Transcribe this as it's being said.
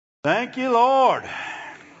Thank you, Lord.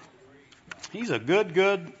 He's a good,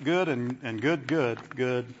 and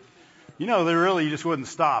good. You know, you just wouldn't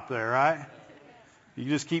stop there, right? You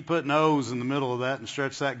just keep putting O's in the middle of that and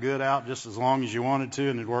stretch that good out just as long as you wanted to,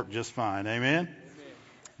 and it'd work just fine. Amen?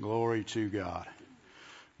 Glory to God.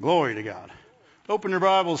 Glory to God. Open your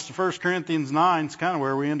Bibles to 1 Corinthians 9. It's kind of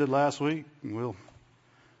where we ended last week. And we'll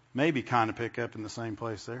maybe kind of pick up in the same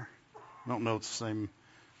place there. I don't know it's the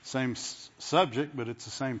same subject, but it's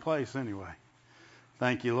the same place anyway.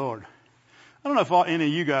 Thank you, Lord. I don't know if any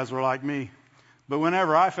of you guys were like me, but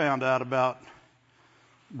whenever I found out about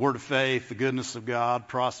Word of Faith, the goodness of God,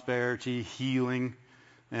 prosperity, healing,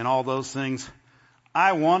 and all those things,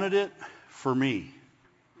 I wanted it for me.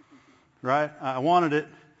 Right? I wanted it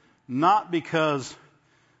not because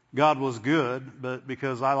God was good, but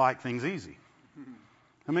because I like things easy.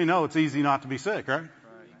 I mean, no, it's easy not to be sick, right?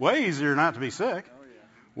 Way easier not to be sick.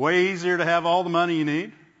 Way easier to have all the money you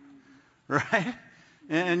need. Right?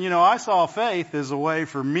 And you know, I saw faith as a way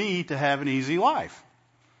for me to have an easy life.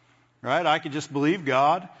 Right? I could just believe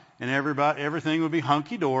God and everything would be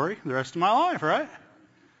hunky-dory the rest of my life, right?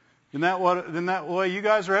 Isn't that the way you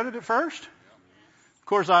guys read it at first? Of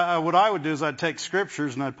course, what I would do is I'd take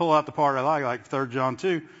scriptures and I'd pull out the part I like 3 John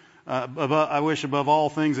 2. I wish above all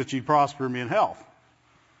things that you'd prosper me in health.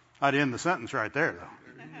 I'd end the sentence right there,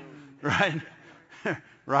 though. Right?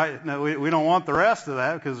 Right? No, we don't want the rest of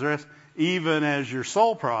that because the rest, even as your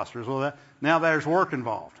soul prospers. Well, now there's work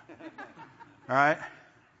involved. All right?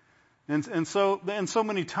 And so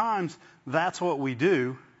many times that's what we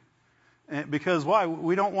do. Because why?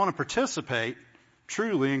 We don't want to participate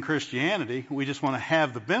truly in Christianity. We just want to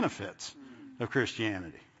have the benefits of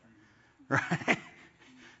Christianity. Right?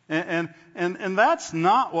 And that's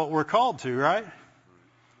not what we're called to, right?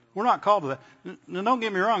 We're not called to that. Now, don't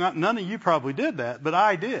get me wrong. None of you probably did that, but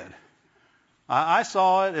I did. I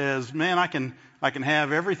saw it as, man, I can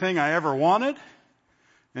have everything I ever wanted.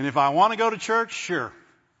 And if I want to go to church, sure.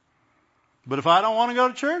 But if I don't want to go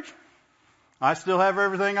to church, I still have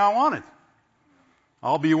everything I wanted.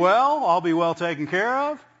 I'll be well taken care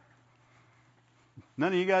of.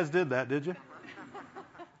 None of you guys did that, did you?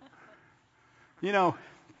 You know,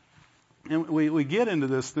 and we get into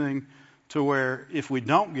this thing to where if we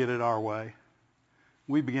don't get it our way,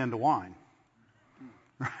 we begin to whine.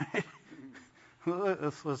 Right?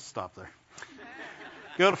 Let's stop there.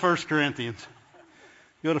 Go to 1 Corinthians.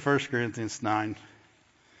 Go to 1 Corinthians 9.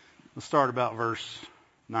 Let's start about verse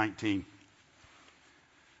 19.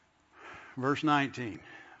 Verse 19. Did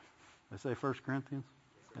I say 1 Corinthians?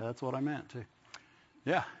 Yeah, that's what I meant too.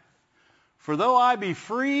 Yeah. For though I be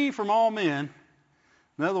free from all men,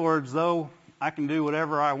 in other words, though I can do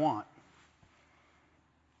whatever I want,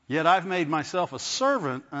 yet I've made myself a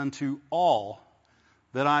servant unto all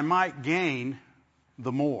that I might gain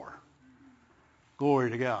the more.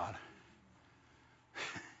 Glory to God.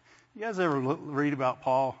 You guys ever read about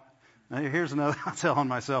Paul? Now, here's another, I'm telling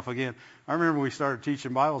myself again. I remember we started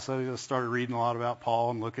teaching Bible studies, I started reading a lot about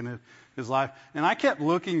Paul and looking at his life. And I kept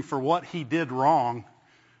looking for what he did wrong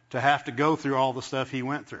to have to go through all the stuff he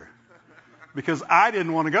went through. Because I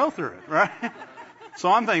didn't want to go through it, right? So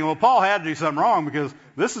I'm thinking, well, Paul had to do something wrong because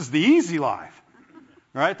this is the easy life,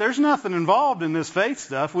 right? There's nothing involved in this faith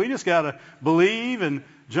stuff. We just got to believe and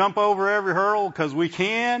jump over every hurdle because we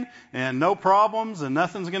can, and no problems, and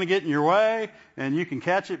nothing's going to get in your way, and you can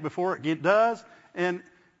catch it before it does. And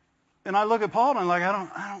I look at Paul and I'm like,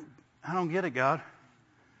 I don't get it, God.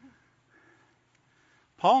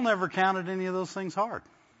 Paul never counted any of those things hard,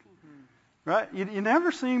 right? You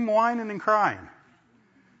never see him whining and crying.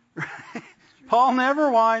 Right? Paul never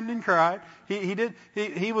whined and cried.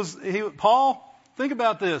 Paul, think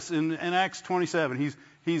about this in Acts 27.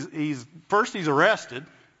 He's arrested,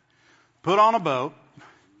 put on a boat,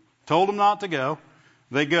 told them not to go.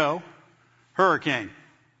 They go. Hurricane.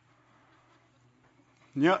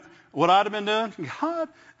 You know what I'd have been doing? God,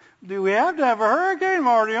 do we have to have a hurricane? I'm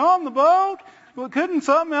already on the boat. Well, couldn't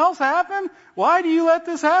something else happen? Why do you let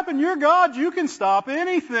this happen? You're God. You can stop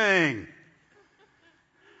anything.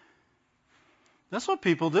 That's what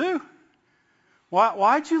people do.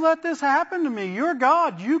 Why'd you let this happen to me? You're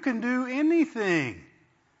God. You can do anything.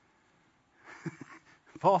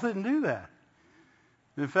 Paul didn't do that.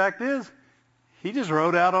 The fact is, he just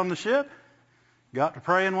rode out on the ship, got to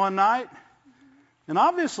praying one night, and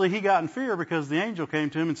obviously he got in fear because the angel came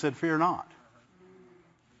to him and said, "Fear not."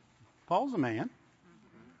 Paul's a man,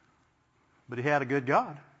 but he had a good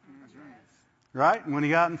God. Right? And when he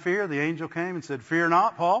got in fear, the angel came and said, "Fear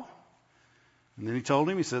not, Paul." And then he told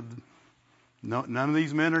him, he said, No, none of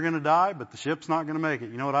these men are going to die, but the ship's not going to make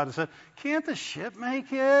it. You know what I'd have said? Can't the ship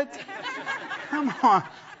make it? Come on.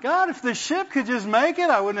 God, if the ship could just make it,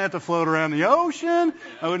 I wouldn't have to float around the ocean.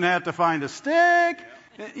 I wouldn't have to find a stick.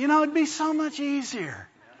 You know, it'd be so much easier.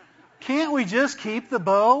 Can't we just keep the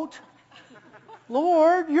boat?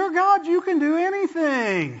 Lord, you're God. You can do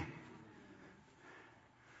anything.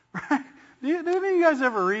 Right? Do any of you guys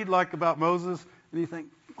ever read like about Moses and you think,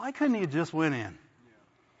 why couldn't he have just went in?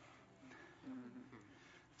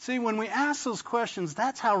 See, when we ask those questions,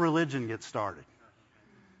 that's how religion gets started.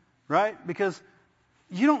 Right? Because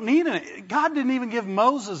you don't need God didn't even give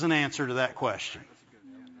Moses an answer to that question.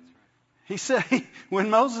 He said, when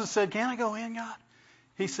Moses said, can I go in, God?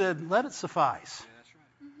 He said, let it suffice.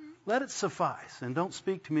 Let it suffice, and don't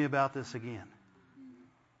speak to me about this again.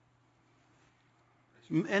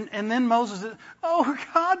 And then Moses said, oh,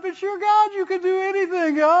 God, but you're God. You can do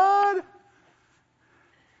anything, God.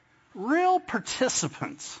 Real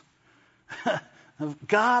participants of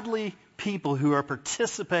godly people who are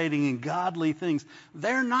participating in godly things,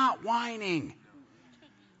 they're not whining.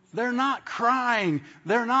 They're not crying.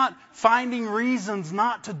 They're not finding reasons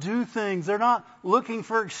not to do things. They're not looking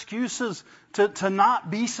for excuses to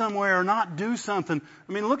not be somewhere or not do something.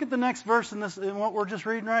 I mean, look at the next verse in what we're just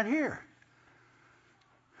reading right here.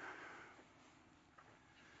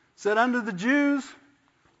 It said, unto the Jews,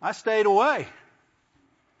 I stayed away.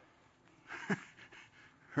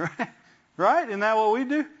 Right? Isn't that what we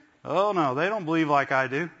do? Oh, no, they don't believe like I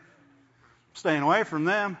do. I'm staying away from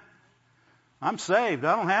them. I'm saved.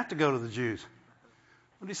 I don't have to go to the Jews.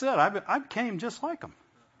 But he said, I became just like them.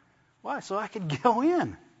 Why? So I could go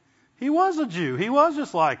in. He was a Jew. He was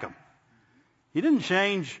just like them. He didn't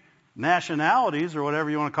change nationalities or whatever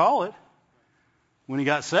you want to call it. When he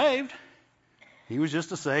got saved, he was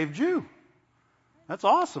just a saved Jew. That's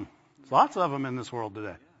awesome. There's lots of them in this world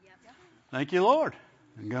today. Thank you, Lord.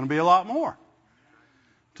 There's going to be a lot more.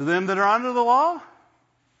 To them that are under the law,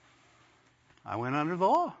 I went under the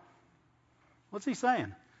law. What's he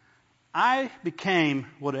saying? I became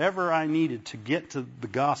whatever I needed to get to the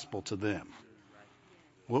gospel to them.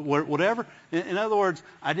 Whatever. In other words,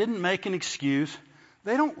 I didn't make an excuse.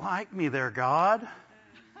 They don't like me there, God.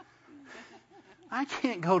 I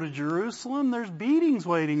can't go to Jerusalem. There's beatings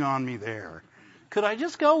waiting on me there. Could I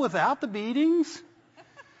just go without the beatings?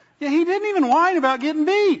 Yeah, he didn't even whine about getting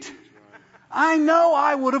beat. I know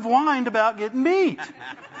I would have whined about getting beat.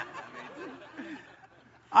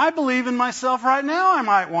 I believe in myself right now I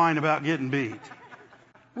might whine about getting beat.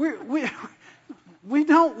 We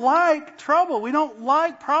don't like trouble. We don't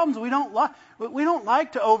like problems. We don't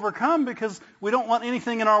like to overcome because we don't want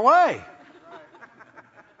anything in our way.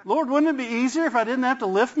 Lord, wouldn't it be easier if I didn't have to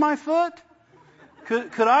lift my foot?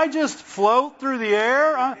 Could I just float through the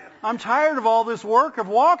air? I'm tired of all this work of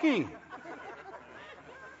walking.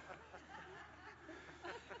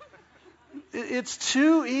 It's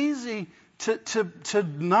too easy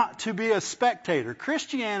to be a spectator.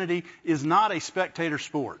 Christianity is not a spectator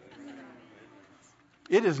sport.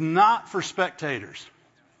 It is not for spectators.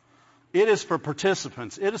 It is for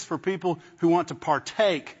participants. It is for people who want to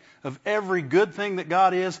partake of every good thing that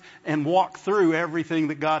God is and walk through everything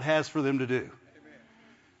that God has for them to do.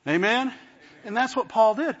 Amen? And that's what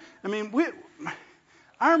Paul did. I mean,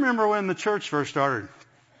 I remember when the church first started.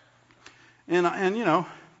 And you know,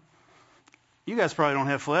 you guys probably don't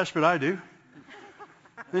have flesh, but I do.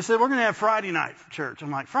 They said, we're going to have Friday night church.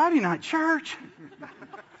 I'm like, Friday night church?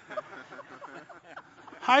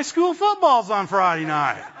 High school football's on Friday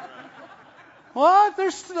night. What?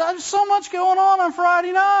 There's so much going on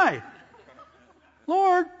Friday night.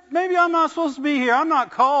 Lord, maybe I'm not supposed to be here. I'm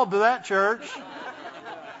not called to that church.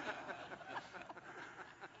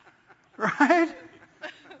 Right?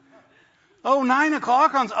 Oh, 9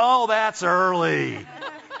 o'clock on... Oh, that's early.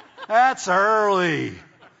 That's early.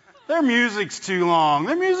 Their music's too long.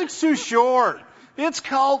 Their music's too short. It's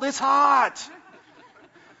cold. It's hot.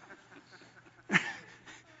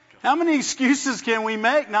 How many excuses can we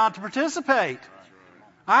make not to participate?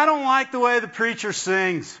 I don't like the way the preacher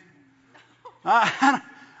sings. I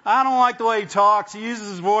don't like the way he talks. He uses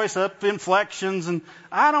his voice up inflections, and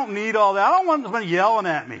I don't need all that. I don't want somebody yelling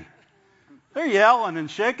at me. They're yelling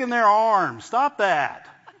and shaking their arms. Stop that.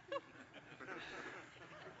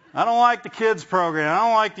 I don't like the kids program. I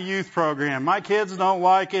don't like the youth program. My kids don't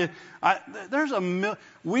like it.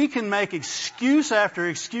 We can make excuse after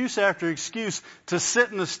excuse after excuse to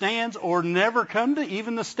sit in the stands or never come to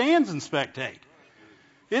even the stands and spectate.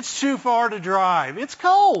 It's too far to drive. It's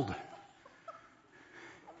cold.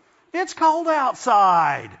 It's cold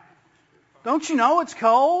outside. Don't you know it's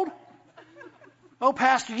cold? Oh,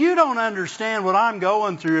 Pastor, you don't understand what I'm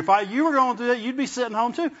going through. If you were going through that, you'd be sitting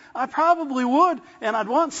home too. I probably would, and I'd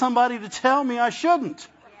want somebody to tell me I shouldn't.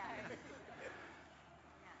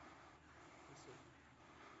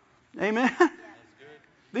 Amen?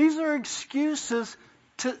 These are excuses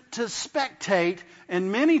to spectate,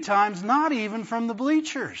 and many times not even from the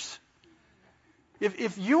bleachers.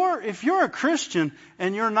 If you're a Christian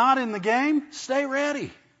and you're not in the game, stay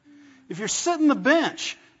ready. If you're sitting the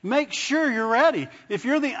bench, make sure you're ready. If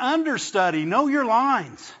you're the understudy, know your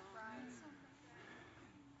lines.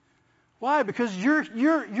 Why? Because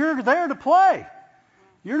you're there to play.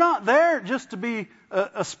 You're not there just to be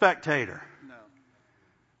a spectator. No.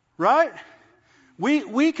 Right?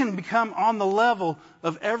 We can become on the level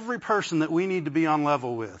of every person that we need to be on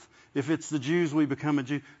level with. If it's the Jews, we become a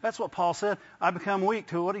Jew. That's what Paul said. I become weak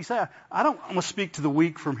to what he said. I don't want to speak to the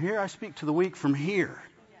weak from here. I speak to the weak from here.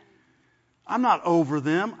 I'm not over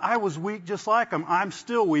them. I was weak just like them. I'm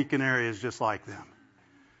still weak in areas just like them.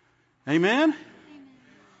 Amen?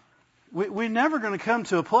 We're never going to come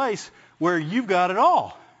to a place where you've got it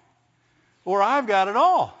all. Or I've got it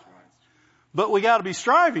all. But we got to be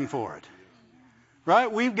striving for it.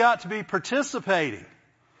 Right? We've got to be participating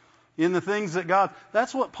in the things that God...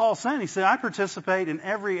 That's what Paul's saying. He said, I participate in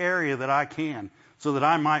every area that I can so that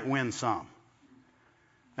I might win some.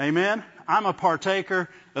 Amen? I'm a partaker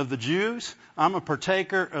of the Jews. I'm a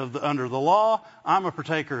partaker of the under the law. I'm a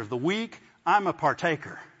partaker of the weak. I'm a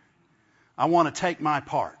partaker. I want to take my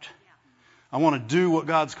part. I want to do what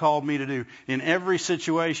God's called me to do. In every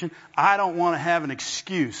situation, I don't want to have an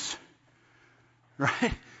excuse.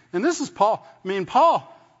 Right? And this is Paul.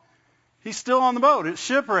 Paul, he's still on the boat. It's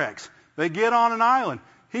shipwrecks. They get on an island.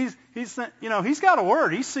 He's got a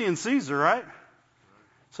word. He's seeing Caesar, right?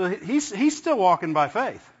 So he's still walking by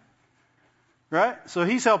faith. Right? So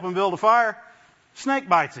he's helping build a fire. Snake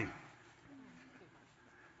bites him.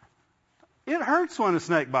 It hurts when a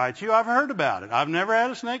snake bites you. I've heard about it. I've never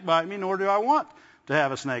had a snake bite me, nor do I want to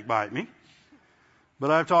have a snake bite me.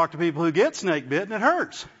 But I've talked to people who get snake bit and it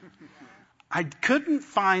hurts. I couldn't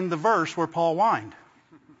find the verse where Paul whined.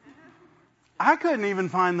 I couldn't even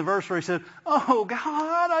find the verse where he said, oh God,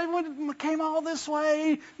 I came all this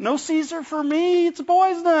way. No Caesar for me. It's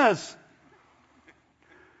poisonous.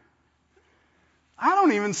 I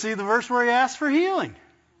don't even see the verse where he asked for healing.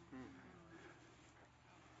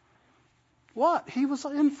 What? He was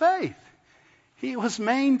in faith. He was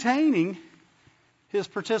maintaining his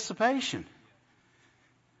participation.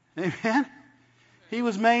 Amen? He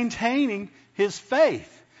was maintaining his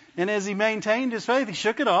faith. And as he maintained his faith, he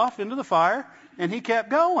shook it off into the fire and he kept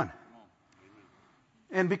going.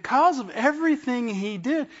 And because of everything he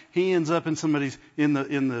did, he ends up in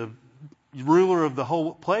the ruler of the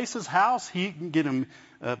whole place's house. He can get him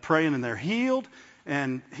praying and they're healed.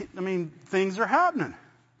 And things are happening.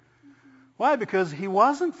 Why? Because he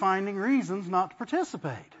wasn't finding reasons not to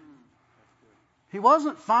participate. He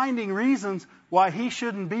wasn't finding reasons why he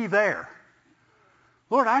shouldn't be there.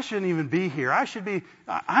 Lord, I shouldn't even be here.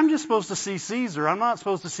 I'm just supposed to see Caesar. I'm not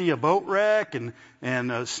supposed to see a boat wreck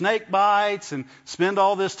and snake bites and spend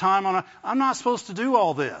all this time on I'm not supposed to do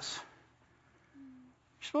all this.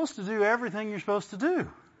 You're supposed to do everything you're supposed to do.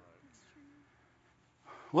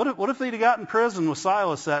 What if they'd have got in prison with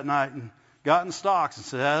Silas that night and got in stocks and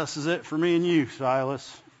said, this is it for me and you,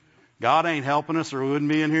 Silas. God ain't helping us or we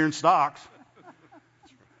wouldn't be in here in stocks.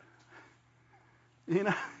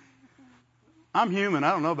 I'm human.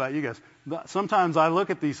 I don't know about you guys. But sometimes I look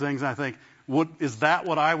at these things and I think, is that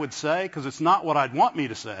what I would say? Because it's not what I'd want me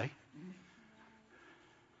to say.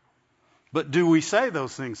 But do we say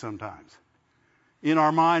those things sometimes? In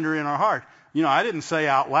our mind or in our heart? I didn't say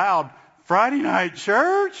out loud, Friday night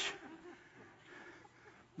church.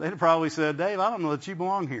 They'd have probably said, Dave, I don't know that you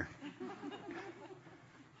belong here.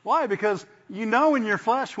 Why? Because you know in your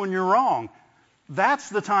flesh when you're wrong. That's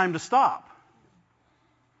the time to stop.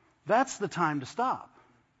 That's the time to stop.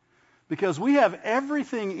 Because we have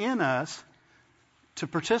everything in us to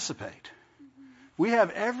participate. We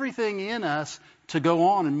have everything in us to go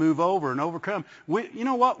on and move over and overcome. You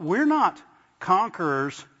know what? We're not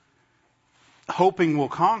conquerors hoping we'll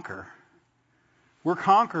conquer. We're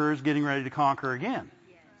conquerors getting ready to conquer again.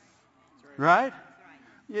 Right?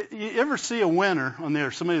 You ever see a winner on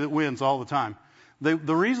there, somebody that wins all the time?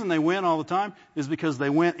 The reason they win all the time is because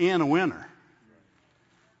they went in a winner.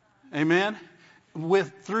 Amen?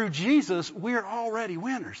 Through Jesus, we're already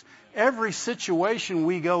winners. Every situation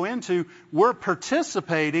we go into, we're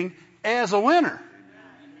participating as a winner.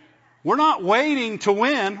 We're not waiting to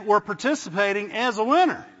win, we're participating as a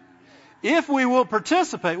winner. If we will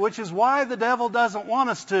participate, which is why the devil doesn't want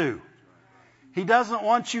us to. He doesn't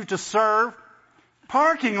want you to serve.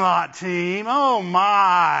 Parking lot team, oh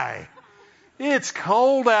my. It's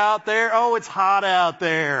cold out there. Oh, it's hot out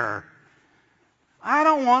there. I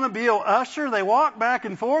don't want to be an usher. They walk back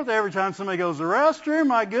and forth every time somebody goes to the restroom.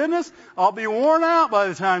 My goodness, I'll be worn out by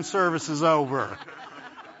the time service is over.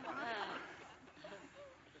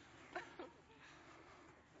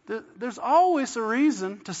 There's always a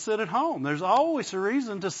reason to sit at home. There's always a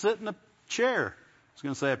reason to sit in a chair. I was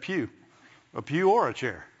going to say a pew or a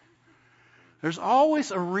chair. There's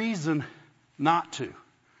always a reason not to.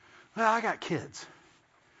 Well, I got kids.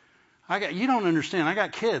 You don't understand. I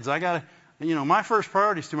got kids. My first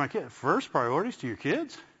priority is to my kids. First priority is to your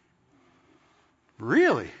kids?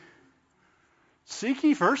 Really? Seek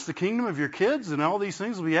ye first the kingdom of your kids, and all these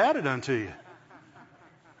things will be added unto you.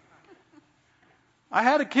 I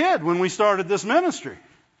had a kid when we started this ministry.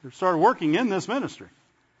 We started working in this ministry.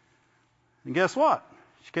 And guess what?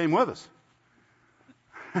 She came with us.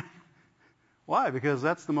 Why? Because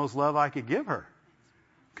that's the most love I could give her.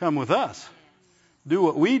 Come with us. Do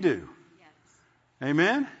what we do.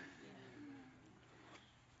 Amen?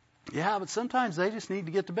 Yeah, but sometimes they just need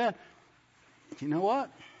to get to bed. You know what?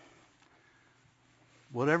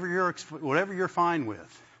 Whatever you're fine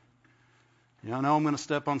with. I know I'm going to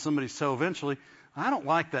step on somebody's toe eventually. I don't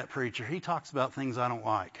like that preacher. He talks about things I don't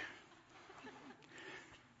like.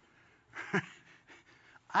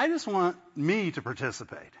 I just want me to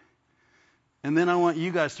participate. And then I want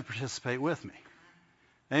you guys to participate with me.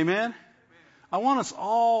 Amen? I want us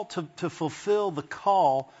all to fulfill the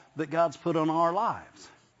call that God's put on our lives.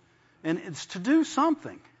 And it's to do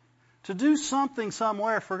something. To do something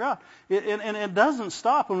somewhere for God. And it doesn't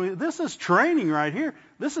stop. This is training right here.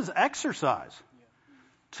 This is exercise.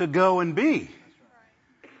 To go and be.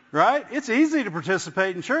 Right? It's easy to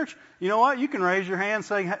participate in church. You know what? You can raise your hand,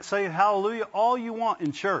 say hallelujah all you want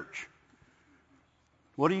in church.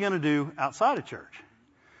 What are you going to do outside of church?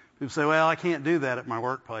 People say, well, I can't do that at my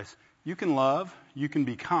workplace. You can love. You can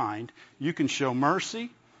be kind. You can show mercy.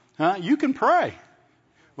 You can pray.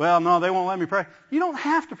 Well, no, they won't let me pray. You don't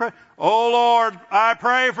have to pray. Oh, Lord, I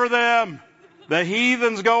pray for them. The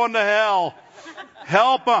heathens going to hell.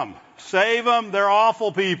 Help them. Save them. They're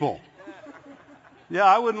awful people. Yeah,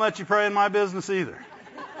 I wouldn't let you pray in my business either.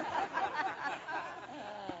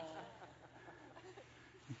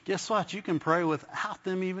 Guess what? You can pray without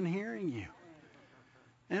them even hearing you.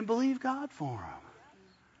 And believe God for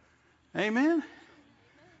them. Amen?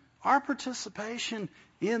 Our participation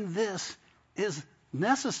in this is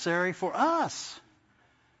necessary for us.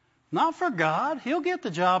 Not for God. He'll get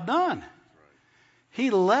the job done. He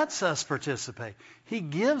lets us participate. He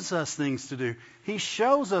gives us things to do. He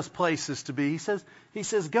shows us places to be. He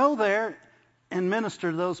says, go there and minister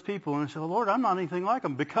to those people. And I say, Lord, I'm not anything like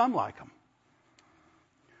them. Become like them.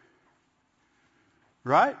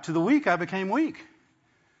 Right? To the weak, I became weak.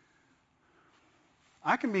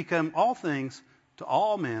 I can become all things to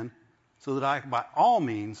all men so that I, by all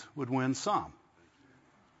means, would win some.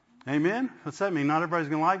 Amen? What's that mean? Not everybody's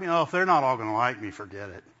going to like me? Oh, if they're not all going to like me, forget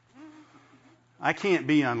it. I can't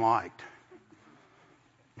be unliked.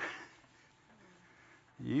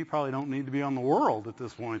 You probably don't need to be on the world at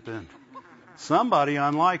this point then. Somebody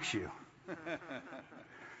unlikes you.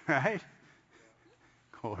 Right?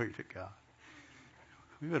 Glory to God.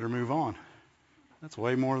 We better move on. That's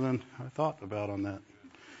way more than I thought about on that.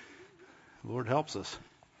 The Lord helps us.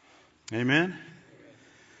 Amen?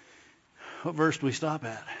 What verse do we stop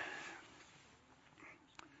at?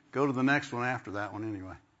 Go to the next one after that one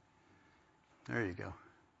anyway. There you go.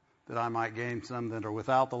 That I might gain some that are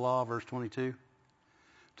without the law, verse 22.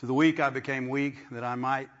 To the weak I became weak, that I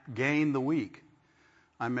might gain the weak.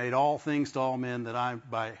 I made all things to all men, that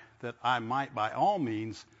I might by all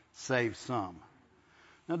means save some.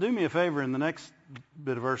 Now do me a favor, in the next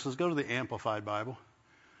bit of verses, go to the Amplified Bible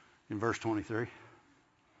in verse 23. It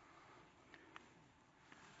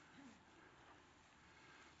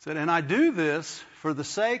said, and I do this for the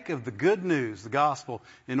sake of the good news, the gospel,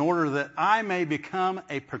 in order that I may become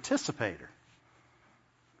a participator.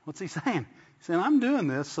 What's he saying? He's saying, I'm doing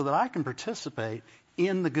this so that I can participate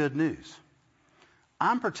in the good news.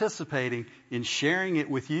 I'm participating in sharing it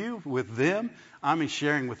with you, with them. I'm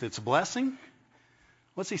sharing with its blessing.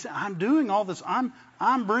 What's he saying? I'm doing all this.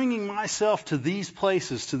 I'm bringing myself to these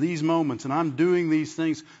places, to these moments, and I'm doing these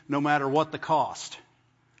things no matter what the cost.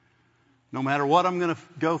 No matter what I'm going to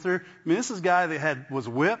go through. I mean, this is a guy that was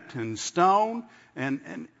whipped and stoned,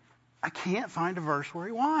 and I can't find a verse where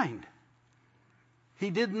he whined. He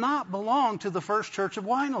did not belong to the First Church of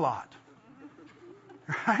Wine-A-Lot.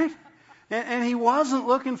 Right? And he wasn't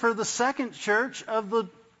looking for the second church of the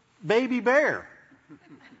Baby Bear.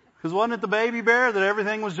 Because wasn't it the Baby Bear that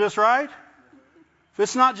everything was just right? If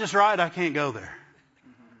it's not just right, I can't go there.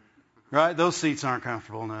 Right? Those seats aren't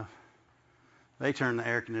comfortable enough. They turn the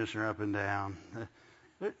air conditioner up and down.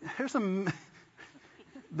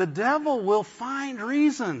 The devil will find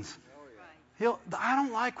reasons. I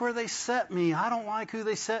don't like where they set me. I don't like who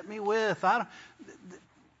they set me with.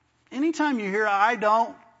 Anytime you hear I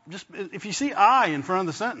don't, just if you see I in front of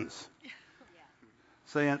the sentence,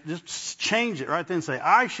 say, just change it right then and say,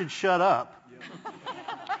 I should shut up.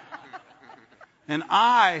 And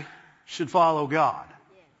I should follow God.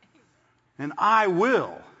 And I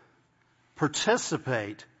will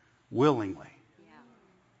participate willingly.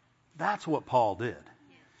 That's what Paul did.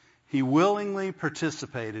 He willingly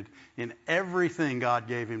participated in everything God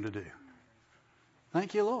gave him to do.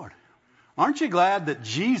 Thank you, Lord. Aren't you glad that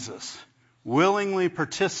Jesus willingly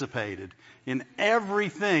participated in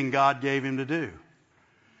everything God gave him to do?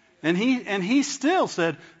 And he still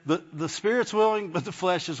said, the spirit's willing, but the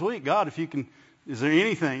flesh is weak. God, if you can, is there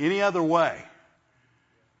anything, any other way?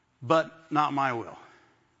 But not my will.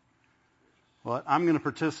 Well, I'm going to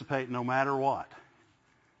participate no matter what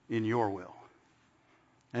in your will.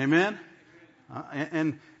 Amen?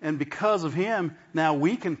 And because of him, now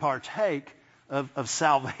we can partake of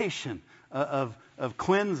salvation, of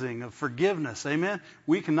cleansing, of forgiveness. Amen?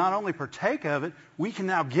 We can not only partake of it, we can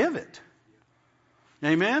now give it.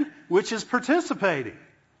 Amen? Which is participating.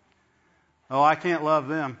 Oh, I can't love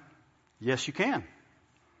them. Yes, you can.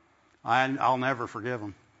 I'll never forgive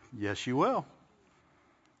them. Yes, you will.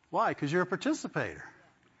 Why? Because you're a participator.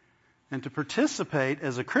 And to participate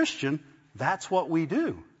as a Christian, that's what we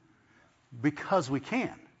do. Because we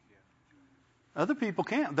can. Other people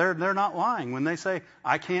can't. They're not lying. When they say,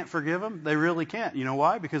 I can't forgive them, they really can't. You know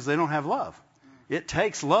why? Because they don't have love. It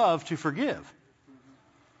takes love to forgive.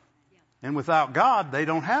 And without God, they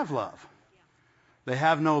don't have love. They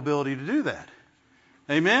have no ability to do that.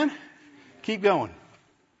 Amen? Keep going.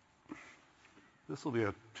 This will be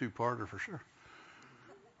a two-parter for sure.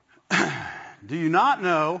 Do you not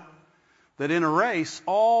know that in a race,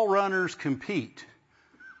 all runners compete?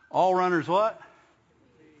 All runners what?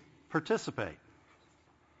 Participate.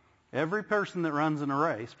 Every person that runs in a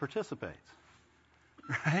race participates.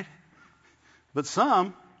 Right? But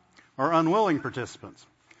some are unwilling participants.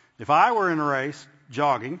 If I were in a race,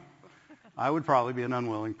 jogging, I would probably be an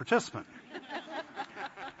unwilling participant.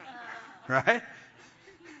 Right?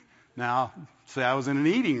 Now, say I was in an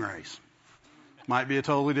eating race. Might be a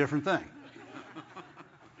totally different thing.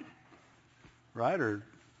 Right? Or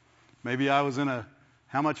maybe I was in a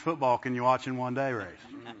how much football can you watch in one day race.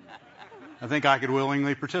 I think I could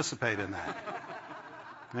willingly participate in that.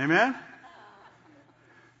 Amen?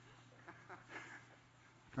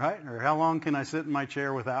 Right? Or how long can I sit in my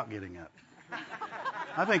chair without getting up?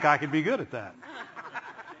 I think I could be good at that.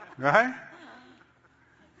 Right?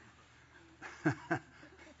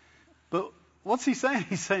 But what's he saying?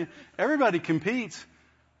 He's saying everybody competes,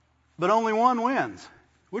 but only one wins.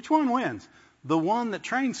 Which one wins? The one that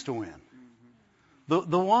trains to win.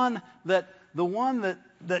 The one that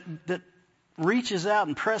reaches out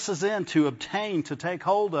and presses in to obtain, to take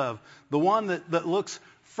hold of. The one that looks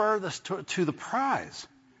furthest to the prize.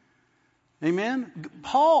 Amen?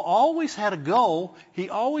 Paul always had a goal. He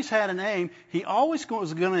always had an aim. He always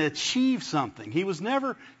was going to achieve something. He was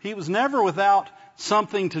never without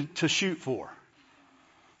something to shoot for.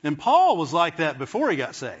 And Paul was like that before he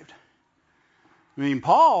got saved. I mean,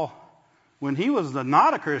 Paul, when he was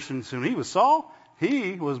not a Christian, when he was Saul,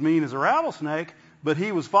 he was mean as a rattlesnake, but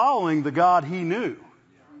he was following the God he knew.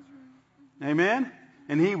 Amen?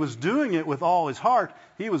 And he was doing it with all his heart.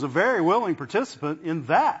 He was a very willing participant in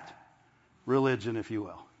that religion, if you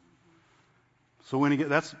will.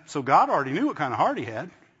 So God already knew what kind of heart he had.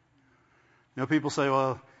 You know, people say,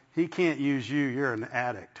 well, he can't use you, you're an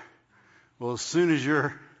addict. Well, as soon as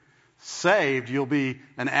you're saved, you'll be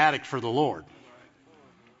an addict for the Lord.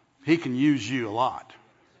 He can use you a lot.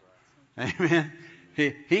 Amen?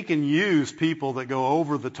 He can use people that go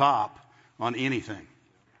over the top on anything.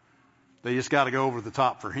 They just got to go over the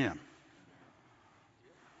top for him.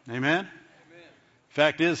 Amen?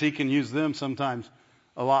 Fact is, he can use them sometimes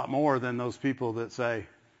a lot more than those people that say,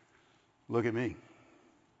 look at me.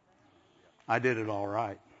 I did it all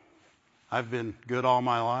right. I've been good all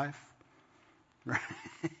my life.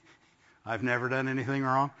 I've never done anything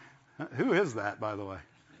wrong. Who is that, by the way?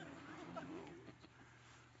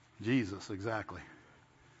 Jesus, exactly.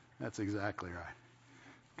 That's exactly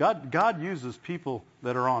right. God uses people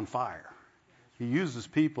that are on fire. He uses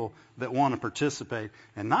people that want to participate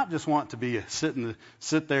and not just want to be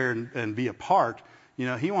sit there and be a part. You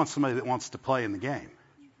know, he wants somebody that wants to play in the game.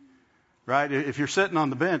 Right? If you're sitting on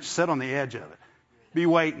the bench, sit on the edge of it. Be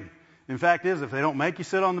waiting. In fact is, if they don't make you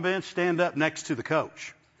sit on the bench, stand up next to the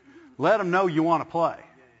coach. Let them know you want to play.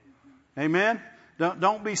 Amen?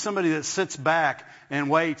 Don't be somebody that sits back and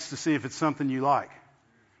waits to see if it's something you like.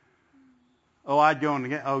 Oh, I'd go in the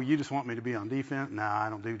game. Oh, you just want me to be on defense? No, I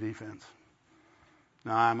don't do defense.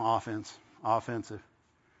 No, I'm offensive.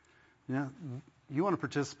 You know, you want to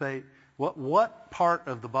participate. What part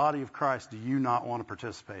of the body of Christ do you not want to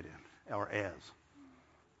participate in or as?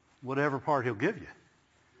 Whatever part He'll give you.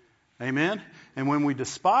 Amen? And when we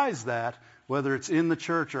despise that, whether it's in the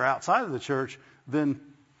church or outside of the church, then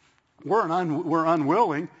we're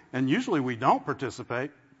unwilling, and usually we don't participate.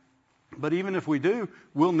 But even if we do,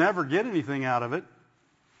 we'll never get anything out of it.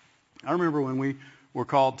 I remember when we were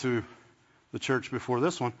called to the church before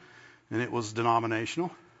this one, and it was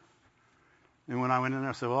denominational. And when I went in there,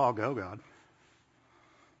 I said, well, I'll go, God.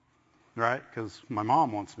 Right? Because my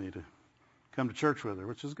mom wants me to come to church with her,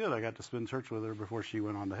 which is good. I got to spend church with her before she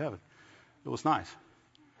went on to heaven. It was nice.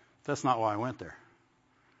 That's not why I went there.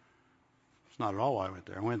 It's not at all why I went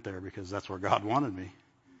there. I went there because that's where God wanted me.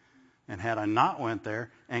 And had I not went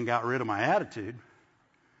there and got rid of my attitude,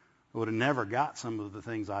 I would have never got some of the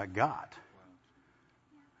things I got.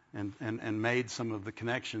 And made some of the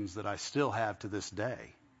connections that I still have to this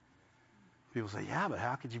day. People say, yeah, but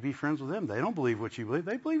how could you be friends with them? They don't believe what you believe.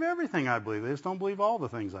 They believe everything I believe. They just don't believe all the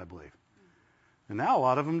things I believe. And now a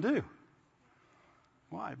lot of them do.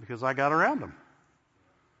 Why? Because I got around them.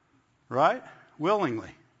 Right? Willingly.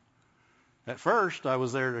 At first, I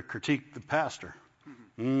was there to critique the pastor.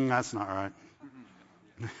 That's not right.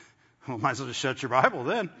 Well, might as well just shut your Bible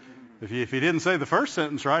then. If he didn't say the first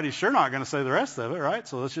sentence right, he's sure not going to say the rest of it, right?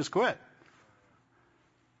 So let's just quit.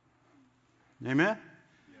 Amen?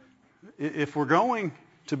 If we're going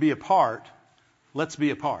to be a part, let's be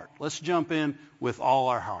a part. Let's jump in with all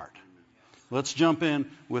our heart. Let's jump in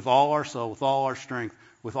with all our soul, with all our strength,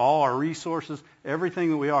 with all our resources, everything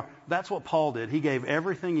that we are. That's what Paul did. He gave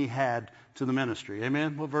everything he had to the ministry.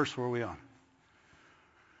 Amen? What verse were we on?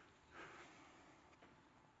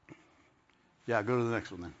 Yeah, go to the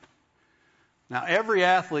next one then. Now, every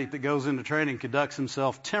athlete that goes into training conducts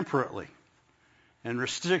himself temperately and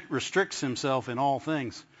restricts himself in all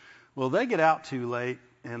things. Well, they get out too late,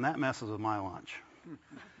 and that messes with my lunch.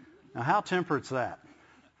 Now, how temperate's that?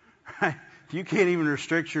 Right? You can't even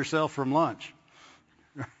restrict yourself from lunch.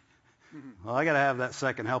 Well, I got to have that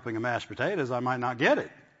second helping of mashed potatoes. I might not get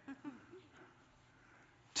it.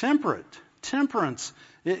 Temperance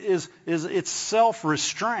is it's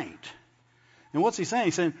self-restraint. And what's he saying?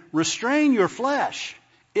 He's saying, restrain your flesh.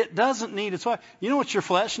 It doesn't need its way. You know what your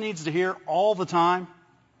flesh needs to hear all the time?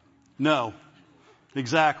 No.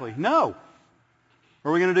 Exactly. No.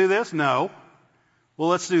 Are we going to do this? No. Well,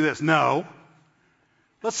 let's do this. No.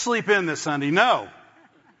 Let's sleep in this Sunday. No.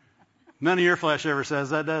 None of your flesh ever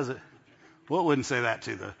says that, does it? Well, it wouldn't say that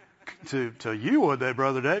to you, would they,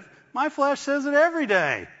 Brother Dave? My flesh says it every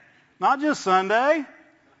day. Not just Sunday.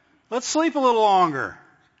 Let's sleep a little longer.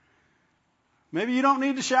 Maybe you don't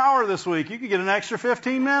need to shower this week. You could get an extra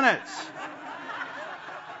 15 minutes.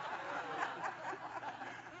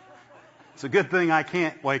 It's a good thing I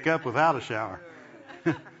can't wake up without a shower.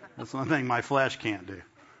 That's one thing my flesh can't do.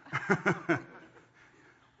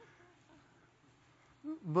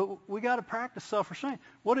 But we got to practice self-restraint.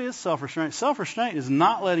 What is self-restraint? Self-restraint is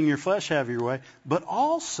not letting your flesh have your way, but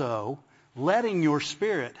also letting your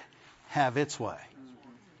spirit have its way.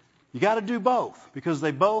 You got to do both because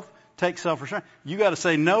they both take self-restraint. You got to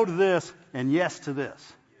say no to this and yes to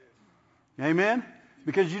this. Amen?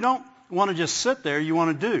 Because you don't want to just sit there, you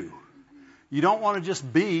want to do. You don't want to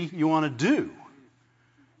just be, you want to do.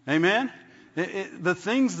 Amen? The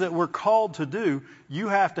things that we're called to do, you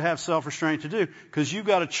have to have self-restraint to do because you've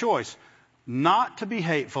got a choice not to be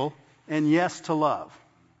hateful and yes to love.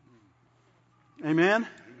 Amen?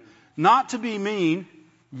 Not to be mean,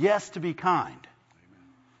 yes to be kind.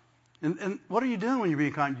 And what are you doing when you're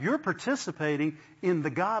being kind? You're participating in the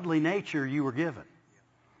godly nature you were given.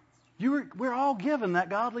 We're all given that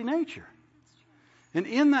godly nature. And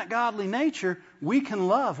in that godly nature, we can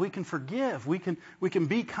love, we can forgive, we can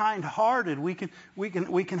be kind-hearted, we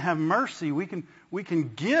can have mercy, we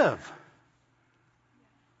can give.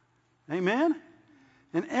 Amen?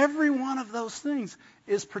 And every one of those things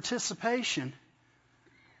is participation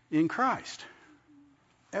in Christ.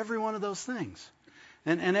 Every one of those things.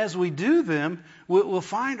 And as we do them, we'll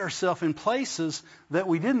find ourselves in places that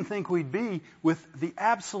we didn't think we'd be with the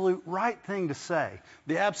absolute right thing to say,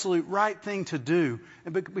 the absolute right thing to do.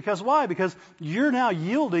 Because why? Because you're now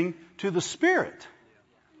yielding to the Spirit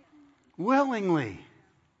willingly.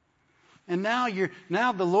 And now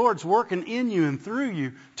the Lord's working in you and through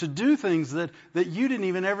you to do things that you didn't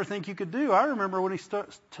even ever think you could do. I remember when He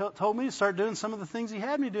told me to start doing some of the things He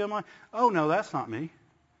had me do. I'm like, oh no, that's not me.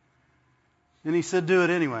 And he said, do it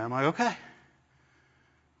anyway. I'm like, okay.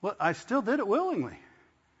 Well, I still did it willingly.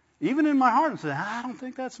 Even in my heart, I said, I don't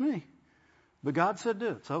think that's me. But God said do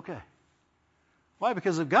it. It's okay. Why?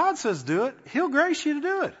 Because if God says do it, He'll grace you to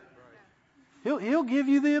do it. He'll give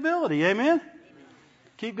you the ability. Amen?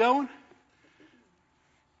 Keep going.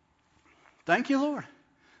 Thank you, Lord.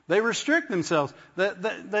 They restrict themselves.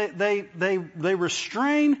 They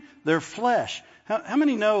restrain their flesh. How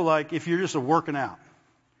many know, like, if you're just working out?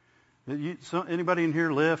 Anybody in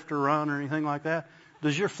here lift or run or anything like that?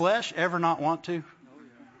 Does your flesh ever not want to?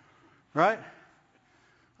 Right?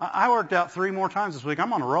 I worked out 3 more times this week.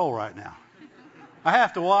 I'm on a roll right now. I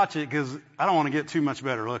have to watch it because I don't want to get too much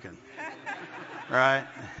better looking. Right?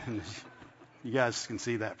 You guys can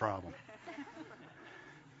see that problem.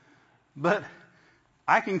 But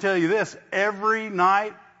I can tell you this, every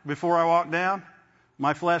night before I walked down,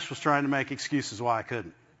 my flesh was trying to make excuses why I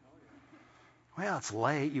couldn't. Well, it's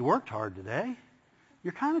late. You worked hard today.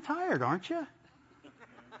 You're kind of tired, aren't you?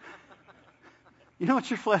 You know what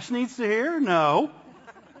your flesh needs to hear? No.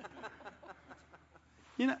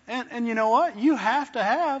 You know, and you know what? You have to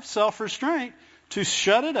have self-restraint to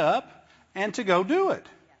shut it up and to go do it.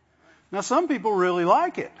 Now, some people really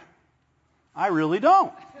like it. I really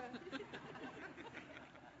don't.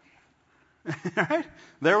 Right?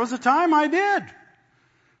 There was a time I did.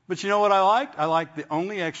 But you know what I liked? I liked the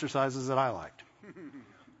only exercises that I liked.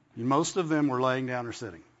 Most of them were laying down or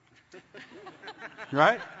sitting.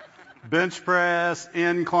 Right? Bench press,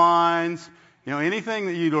 inclines, anything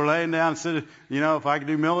that you were laying down and sitting. If I could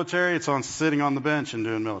do military, it's on sitting on the bench and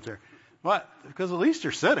doing military. What? Because at least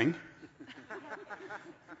you're sitting.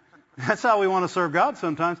 That's how we want to serve God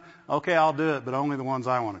sometimes. Okay, I'll do it, but only the ones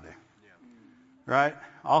I want to do. Right?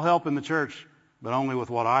 I'll help in the church, but only with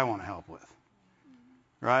what I want to help with.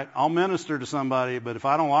 Right? I'll minister to somebody, but if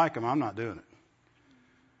I don't like them, I'm not doing it.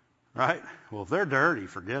 Right? Well, if they're dirty,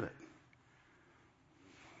 forget it.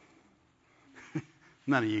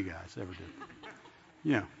 None of you guys ever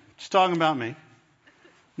did. Just talking about me.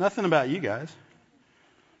 Nothing about you guys.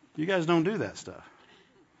 You guys don't do that stuff.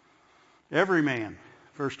 Every man,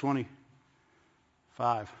 verse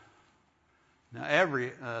 25. Now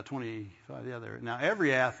every 25, Now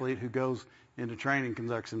every athlete who goes into training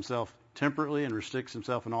conducts himself temperately and restricts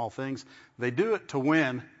himself in all things. They do it to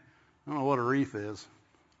win. I don't know what a wreath is.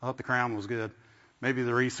 I thought the crown was good. Maybe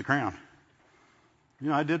the wreath's the crown.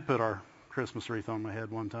 I did put our Christmas wreath on my head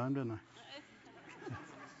one time, didn't I?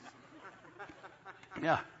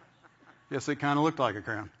 Yeah. Yes, it kind of looked like a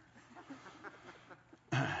crown.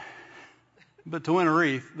 But to win a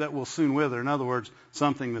wreath that will soon wither, in other words,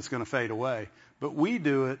 something that's going to fade away. But we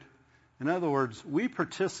do it, in other words, we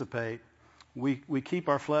participate, we keep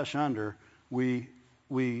our flesh under, we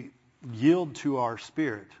yield to our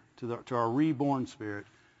spirit, to our reborn spirit,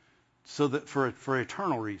 so that for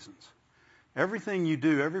eternal reasons. Everything you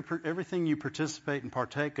do, everything you participate and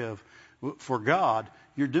partake of for God,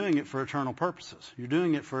 you're doing it for eternal purposes. You're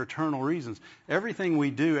doing it for eternal reasons. Everything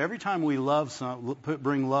we do, every time we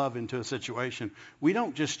bring love into a situation, we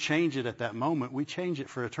don't just change it at that moment. We change it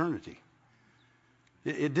for eternity.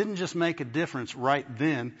 It didn't just make a difference right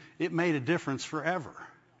then. It made a difference forever.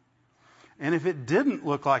 And if it didn't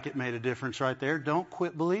look like it made a difference right there, don't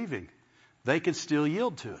quit believing. They could still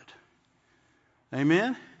yield to it.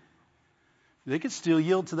 Amen? They could still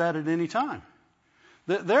yield to that at any time.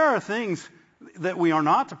 There are things that we are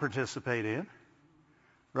not to participate in,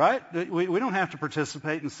 right? We don't have to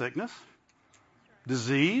participate in sickness,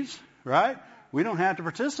 disease, right? We don't have to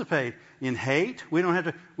participate in hate. We don't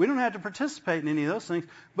have to participate in any of those things.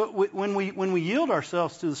 But when we yield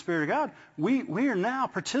ourselves to the Spirit of God, we are now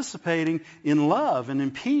participating in love and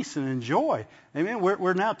in peace and in joy. Amen.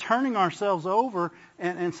 We're now turning ourselves over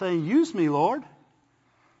and saying, "Use me, Lord.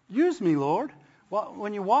 Use me, Lord." Well,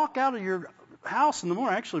 when you walk out of your house in the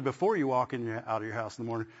morning, actually before you walk out of your house in the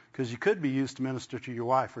morning, because you could be used to minister to your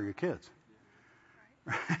wife or your kids.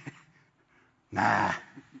 Right? Nah,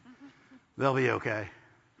 they'll be okay.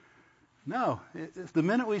 No, it's the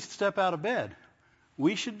minute we step out of bed,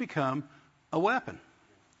 we should become a weapon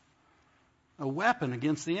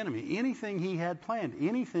against the enemy. Anything he had planned,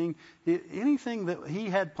 anything that he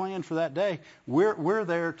had planned for that day, we're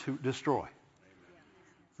there to destroy.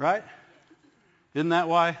 Right? Isn't that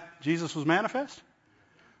why Jesus was manifest?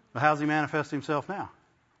 Well, how does he manifest himself now?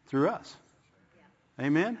 Through us.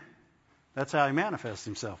 Amen? That's how he manifests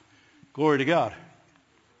himself. Glory to God.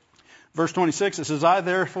 Verse 26, it says,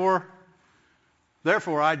 Therefore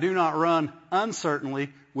I do not run uncertainly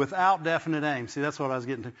without definite aim. See, that's what I was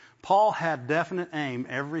getting to. Paul had definite aim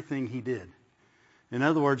everything he did. In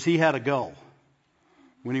other words, he had a goal.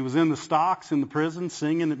 When he was in the stocks in the prison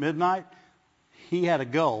singing at midnight, he had a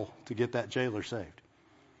goal to get that jailer saved.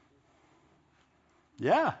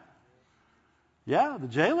 Yeah. Yeah, the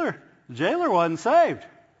jailer wasn't saved.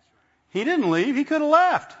 He didn't leave. He could have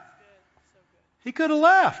left. He could have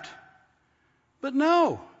left. But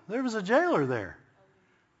no, there was a jailer there.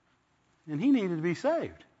 And he needed to be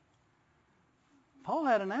saved. Paul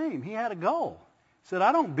had an aim. He had a goal. He said,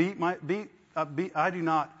 I don't I do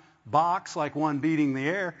not box like one beating the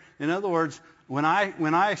air. In other words, when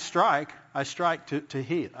I strike to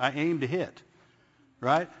hit. I aim to hit.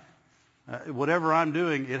 Right? Whatever I'm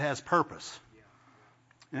doing, it has purpose.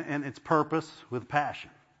 And it's purpose with passion.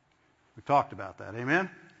 We've talked about that. Amen?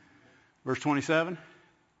 Verse 27.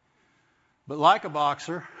 But like a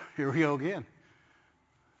boxer, here we go again.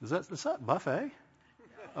 Is that buffet?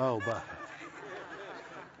 Oh, buffet.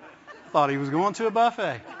 Thought he was going to a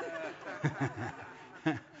buffet.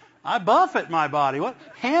 I buffet my body. What?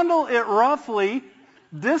 Handle it roughly,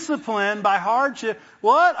 disciplined by hardship.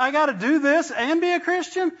 What? I got to do this and be a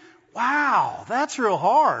Christian? Wow, that's real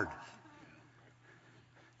hard.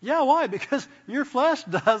 Yeah, why? Because your flesh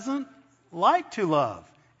doesn't like to love.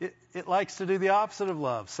 It likes to do the opposite of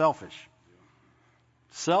love, selfish.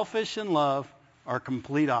 Selfish and love are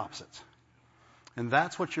complete opposites. And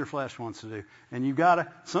that's what your flesh wants to do. And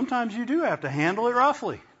sometimes you do have to handle it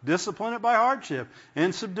roughly, discipline it by hardship,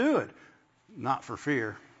 and subdue it. Not for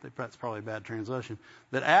fear. That's probably a bad translation.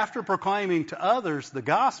 That after proclaiming to others the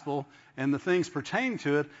gospel and the things pertaining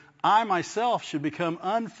to it, I myself should become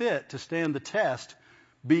unfit to stand the test,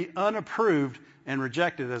 be unapproved, and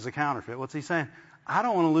rejected as a counterfeit. What's he saying? I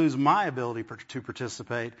don't want to lose my ability to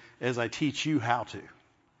participate as I teach you how to.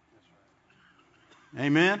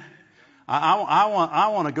 Amen? I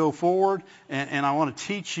want to go forward and I want to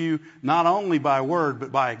teach you not only by word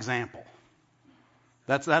but by example.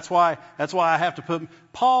 That's why I have to put.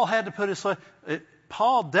 Paul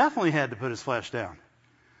definitely had to put his flesh down.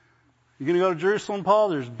 You going to go to Jerusalem, Paul?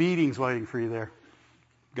 There's beatings waiting for you there.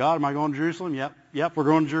 God, am I going to Jerusalem? Yep, we're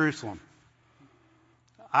going to Jerusalem.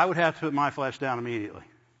 I would have to put my flesh down immediately.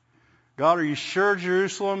 God, are you sure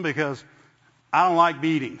Jerusalem? Because I don't like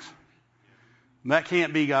beatings. That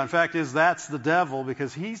can't be God. In fact, that's the devil,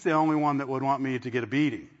 because he's the only one that would want me to get a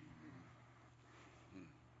beating.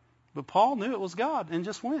 But Paul knew it was God and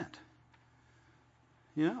just went.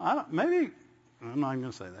 I'm not even going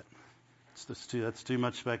to say that. That's too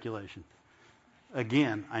much speculation.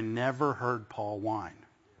 Again, I never heard Paul whine.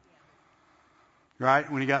 Right?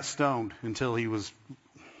 When he got stoned until he was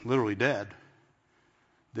literally dead,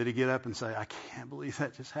 did he get up and say, I can't believe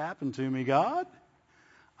that just happened to me, God?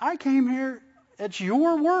 I came here at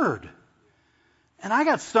your word, and I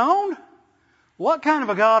got stoned? What kind of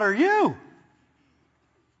a God are you?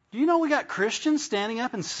 Do you know we got Christians standing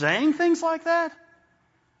up and saying things like that?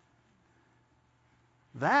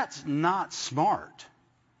 That's not smart.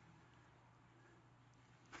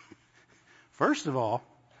 First of all,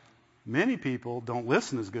 many people don't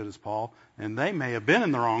listen as good as Paul, and they may have been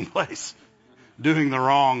in the wrong place, doing the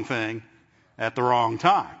wrong thing at the wrong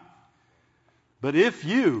time. But if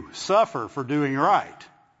you suffer for doing right,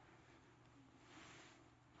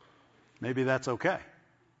 maybe that's okay.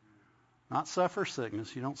 Not suffer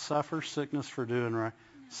sickness. You don't suffer sickness for doing right.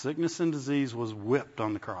 Sickness and disease was whipped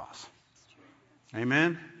on the cross.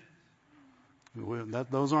 Amen?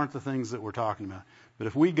 Those aren't the things that we're talking about. But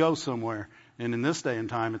if we go somewhere, and in this day and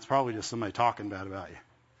time, it's probably just somebody talking bad about you.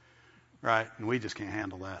 Right? And we just can't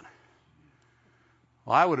handle that.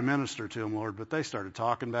 Well, I would have ministered to them, Lord, but they started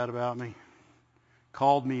talking bad about me.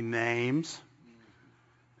 Called me names.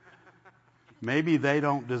 Maybe they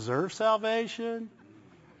don't deserve salvation.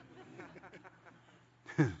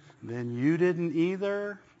 Then you didn't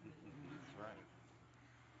either.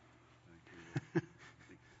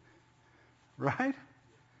 Right?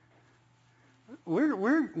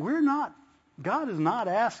 We're not. God is not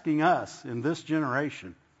asking us in this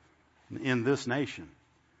generation, in this nation,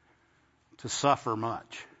 to suffer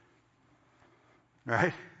much.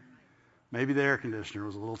 Right? Maybe the air conditioner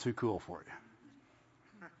was a little too cool for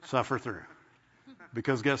you. Suffer through.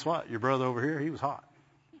 Because guess what? Your brother over here, he was hot.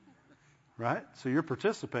 Right? So you're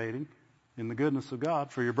participating in the goodness of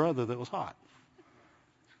God for your brother that was hot.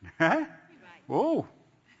 Right? Whoa.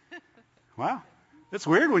 Wow. It's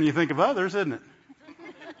weird when you think of others, isn't it?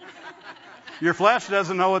 Your flesh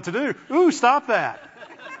doesn't know what to do. Ooh, stop that.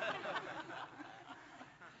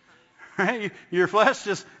 Right? Your flesh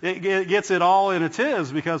it gets it all in a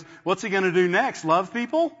tiz, because what's he going to do next? Love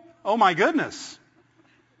people? Oh my goodness.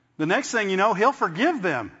 The next thing you know, he'll forgive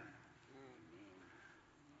them.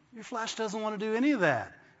 Your flesh doesn't want to do any of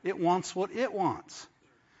that. It wants what it wants.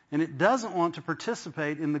 And it doesn't want to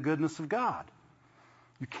participate in the goodness of God.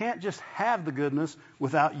 You can't just have the goodness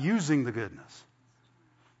without using the goodness.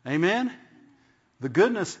 Amen? The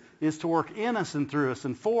goodness is to work in us and through us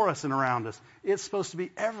and for us and around us. It's supposed to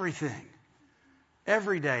be everything.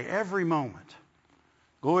 Every day, every moment.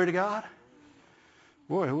 Glory to God.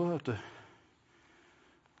 Boy, we'll have to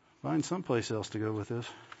find someplace else to go with this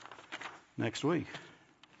next week.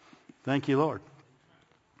 Thank you, Lord.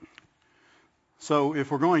 So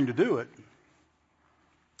if we're going to do it,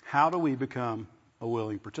 how do we become a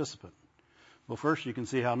willing participant? Well, first you can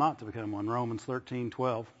see how not to become one. Romans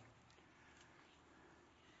 13:12.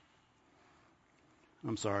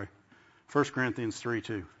 I'm sorry. 1 Corinthians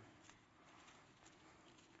 3:2.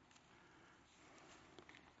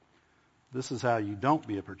 This is how you don't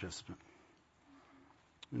be a participant.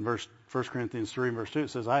 In 1 Corinthians 3, verse 2, it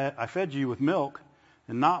says, I fed you with milk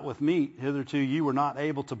and not with meat. Hitherto you were not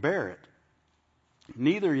able to bear it.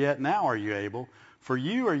 Neither yet now are you able, for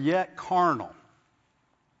you are yet carnal.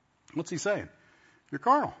 What's he saying? You're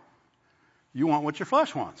carnal. You want what your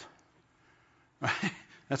flesh wants. Right?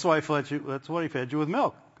 That's why he fed you with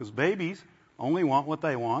milk. Because babies only want what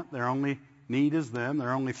they want. Their only need is them.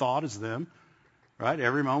 Their only thought is them. Right?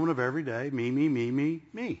 Every moment of every day, me,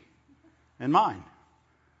 and mine.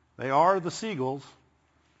 They are the seagulls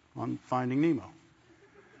on Finding Nemo.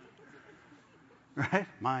 Right?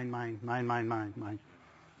 Mine.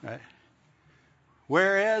 Right?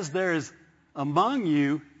 Whereas there is among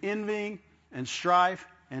you envying and strife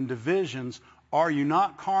and divisions, are you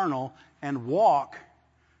not carnal and walk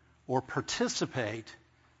or participate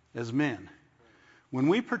as men? When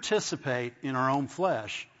we participate in our own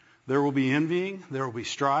flesh, there will be envying, there will be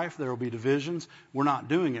strife, there will be divisions. We're not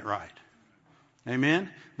doing it right. Amen?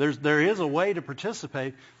 There is a way to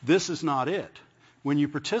participate. This is not it. When you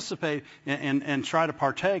participate and try to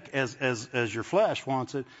partake as your flesh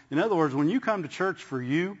wants it. In other words, when you come to church for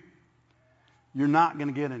you, you're not going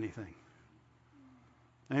to get anything.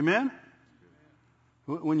 Amen?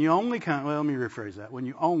 When you only come, well, let me rephrase that. When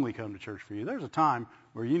you only come to church for you, there's a time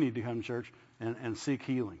where you need to come to church and seek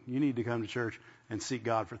healing. You need to come to church and seek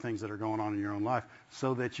God for things that are going on in your own life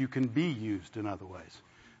so that you can be used in other ways.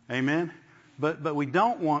 Amen? But we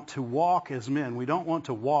don't want to walk as men. We don't want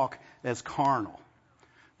to walk as carnal.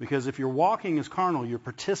 Because if you're walking as carnal, you're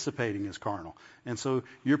participating as carnal. And so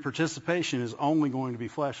your participation is only going to be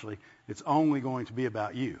fleshly. It's only going to be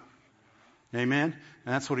about you. Amen?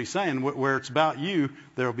 And that's what he's saying. Where it's about you,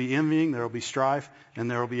 there will be envying, there will be strife, and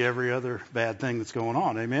there will be every other bad thing that's going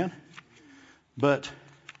on. Amen? But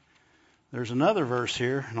there's another verse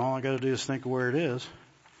here, and all I got to do is think of where it is.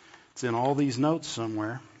 It's in all these notes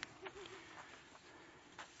somewhere.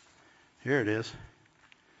 Here it is.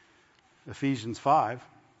 Ephesians 5.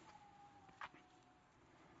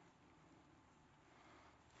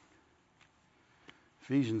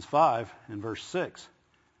 Ephesians 5 and verse 6.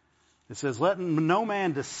 It says, let no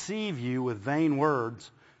man deceive you with vain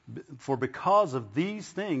words, for because of these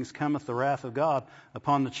things cometh the wrath of God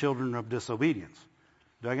upon the children of disobedience.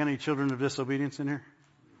 Do I got any children of disobedience in here?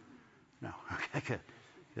 No. Okay, good.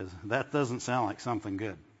 Because that doesn't sound like something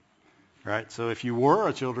good. Right? So if you were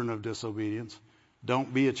a children of disobedience,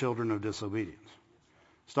 don't be a children of disobedience.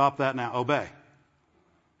 Stop that now. Obey.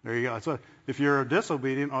 There you go. So if you're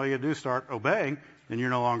disobedient, all you got to do is start obeying, and you're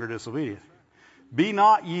no longer disobedient. Be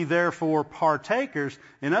not ye therefore partakers.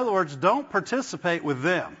 In other words, don't participate with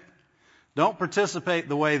them. Don't participate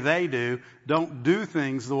the way they do. Don't do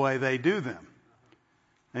things the way they do them.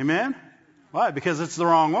 Amen? Why? Because it's the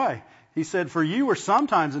wrong way. He said, for you were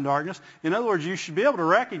sometimes in darkness. In other words, you should be able to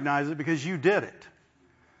recognize it because you did it.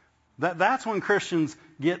 That's when Christians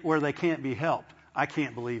get where they can't be helped. I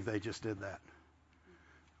can't believe they just did that.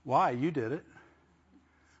 Why? You did it.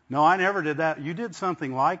 No, I never did that. You did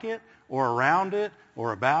something like it or around it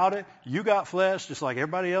or about it. You got flesh just like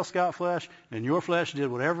everybody else got flesh, and your flesh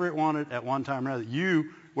did whatever it wanted at one time or another. You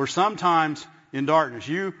were sometimes in darkness.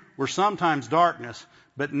 You were sometimes darkness.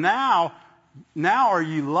 But now are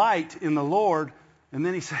you light in the Lord? And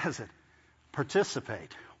then he says it.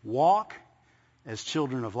 Participate. Walk as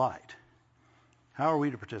children of light. How are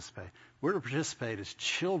we to participate? We're to participate as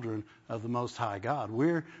children of the Most High God.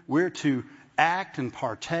 We're to act and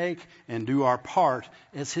partake and do our part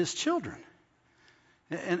as His children.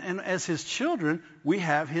 And as His children, we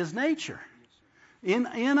have His nature. In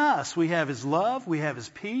us, we have His love, we have His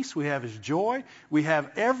peace, we have His joy, we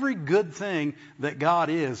have every good thing that God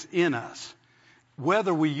is in us.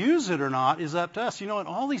 Whether we use it or not is up to us. You know, in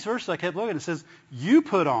all these verses I kept looking, it says, you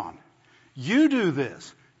put on, you do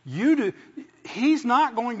this, you do. He's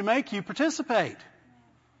not going to make you participate.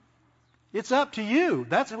 It's up to you.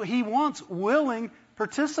 That's what He wants, willing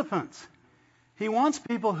participants. He wants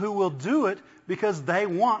people who will do it because they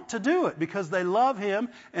want to do it, because they love Him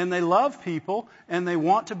and they love people and they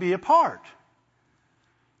want to be a part.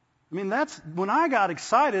 I mean, that's when I got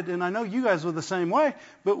excited, and I know you guys were the same way,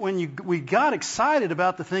 but when we got excited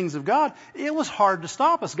about the things of God, it was hard to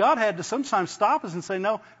stop us. God had to sometimes stop us and say,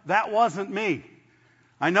 no, that wasn't me.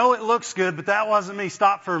 I know it looks good, but that wasn't me.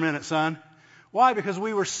 Stop for a minute, son. Why? Because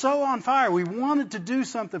we were so on fire. We wanted to do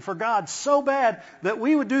something for God so bad that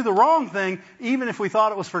we would do the wrong thing even if we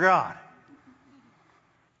thought it was for God.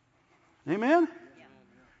 Amen?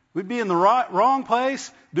 We'd be in the wrong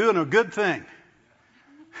place doing a good thing.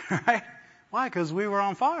 Right? Why? Because we were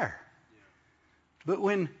on fire. But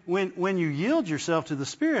when you yield yourself to the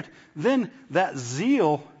Spirit, then that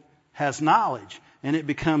zeal has knowledge, and it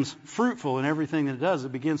becomes fruitful in everything that it does.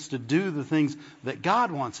 It begins to do the things that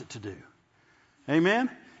God wants it to do. Amen?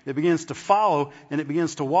 It begins to follow, and it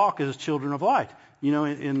begins to walk as children of light. You know,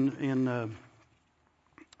 in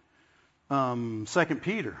 2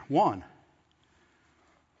 Peter 1.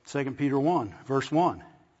 2 Peter 1, verse 1.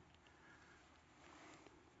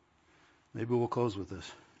 Maybe we'll close with this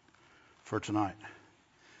for tonight.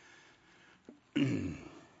 It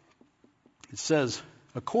says,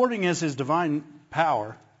 according as His divine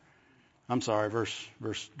power, go to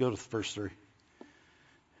verse 3. It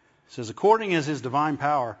says, according as His divine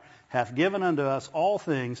power hath given unto us all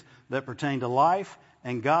things that pertain to life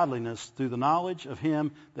and godliness through the knowledge of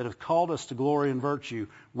Him that hath called us to glory and virtue,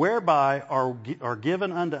 whereby are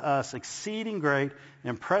given unto us exceeding great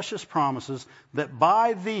and precious promises, that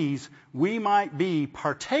by these we might be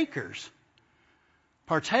partakers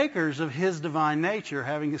of His divine nature,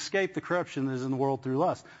 having escaped the corruption that is in the world through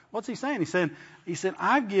lust. What's He saying? He said,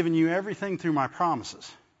 I've given you everything through my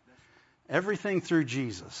promises, everything through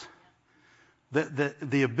Jesus,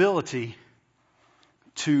 the ability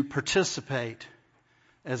to participate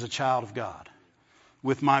as a child of God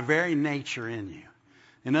with my very nature in you.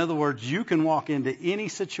 In other words, you can walk into any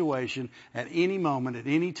situation at any moment, at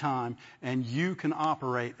any time, and you can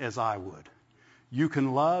operate as I would. You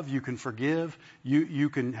can love, you can forgive, you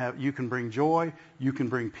can bring joy, you can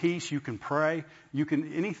bring peace, you can pray, you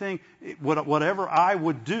can anything, whatever I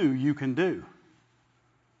would do, you can do.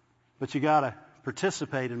 But you got to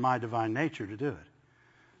participate in my divine nature to do it.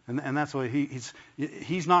 And that's why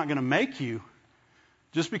He's not going to make you.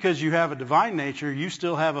 Just because you have a divine nature, you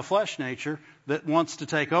still have a flesh nature that wants to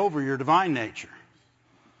take over your divine nature.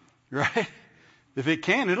 Right? If it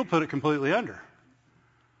can, it'll put it completely under.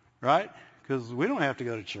 Right? Because we don't have to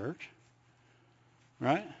go to church.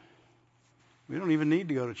 Right? We don't even need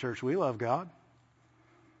to go to church. We love God.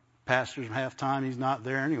 Pastor's half time, he's not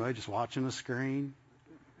there anyway, just watching the screen.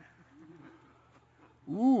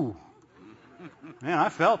 Ooh. Man, I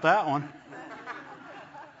felt that one.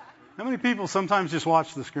 How many people sometimes just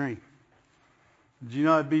watch the screen? Do you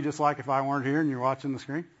know it'd be just like if I weren't here and you're watching the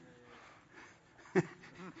screen? And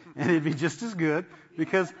it'd be just as good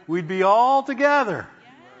because we'd be all together.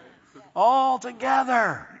 All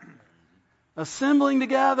together. Assembling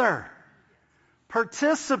together.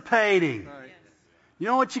 Participating. You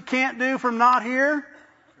know what you can't do from not here?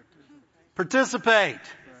 Participate.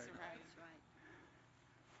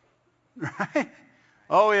 Right?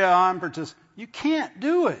 Oh yeah, I'm participating. You can't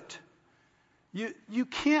do it. You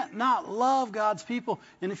can't not love God's people.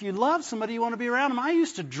 And if you love somebody, you want to be around them. I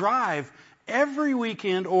used to drive every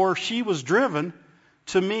weekend, or she was driven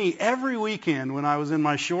to me every weekend when I was in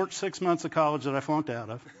my short 6 months of college that I flunked out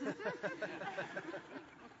of.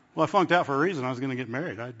 Well, I flunked out for a reason. I was going to get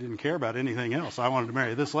married. I didn't care about anything else. I wanted to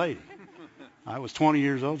marry this lady. I was 20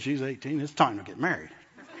 years old. She's 18. It's time to get married.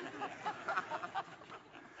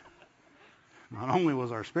 Not only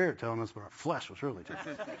was our spirit telling us, but our flesh was really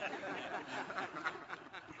telling us.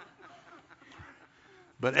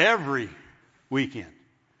 But every weekend,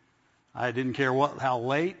 I didn't care how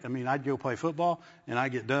late. I mean, I'd go play football, and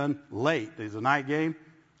I'd get done late. It was a night game.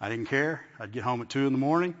 I didn't care. I'd get home at 2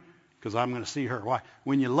 a.m. because I'm going to see her. Why?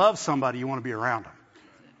 When you love somebody, you want to be around them.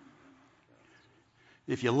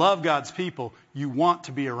 If you love God's people, you want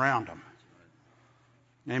to be around them.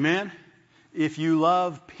 Amen? If you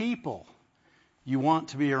love people, you want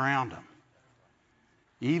to be around them.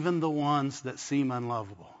 Even the ones that seem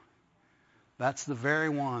unlovable. That's the very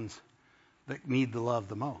ones that need the love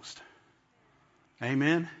the most.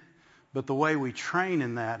 Amen? But the way we train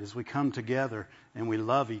in that is we come together and we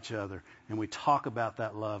love each other and we talk about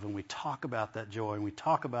that love and we talk about that joy and we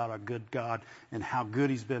talk about our good God and how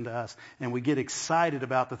good He's been to us, and we get excited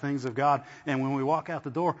about the things of God, and when we walk out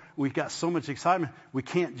the door, we've got so much excitement we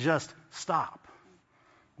can't just stop.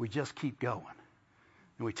 We just keep going.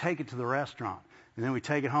 and we take it to the restaurant. And then we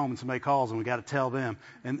take it home and somebody calls and we got to tell them.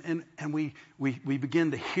 And we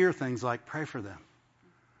begin to hear things like, pray for them.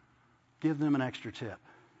 Give them an extra tip.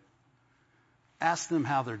 Ask them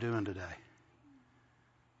how they're doing today.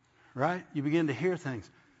 Right? You begin to hear things.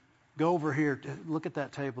 Go over here. Look at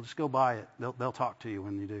that table. Just go by it. They'll talk to you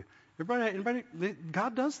when you do. Everybody,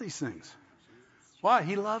 God does these things. Why?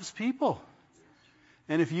 He loves people.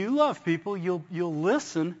 And if you love people, you'll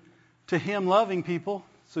listen to Him loving people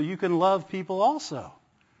so you can love people also.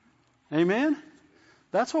 Amen?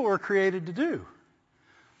 That's what we're created to do.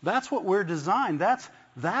 That's what we're designed.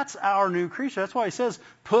 That's our new creature. That's why He says,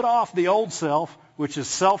 put off the old self, which is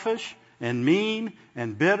selfish and mean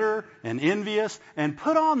and bitter and envious, and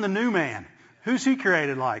put on the new man. Who's He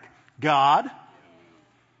created like? God.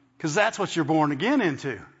 Because that's what you're born again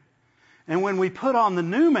into. And when we put on the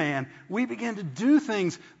new man, we begin to do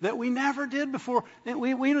things that we never did before.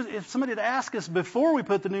 If somebody had asked us before we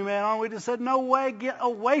put the new man on, we'd have said, no way, get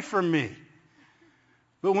away from me.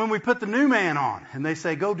 But when we put the new man on and they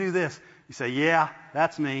say, go do this, you say, yeah,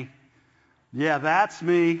 that's me. Yeah, that's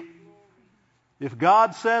me. If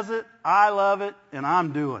God says it, I love it, and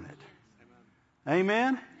I'm doing it.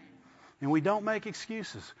 Amen? And we don't make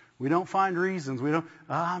excuses. We don't find reasons. We don't,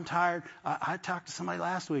 I'm tired. I talked to somebody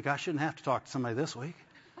last week. I shouldn't have to talk to somebody this week.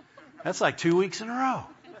 That's like 2 weeks in a row.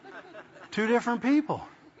 2 different people.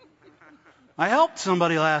 I helped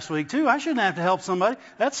somebody last week too. I shouldn't have to help somebody.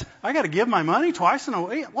 I got to give my money twice in a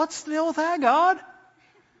week. What's the deal with that, God?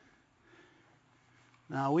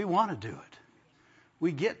 No, we want to do it.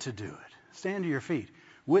 We get to do it. Stand to your feet.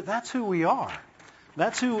 That's who we are.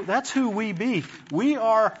 That's who we be. We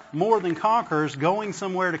are more than conquerors going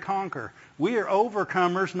somewhere to conquer. We are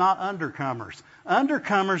overcomers, not undercomers.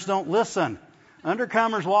 Undercomers don't listen.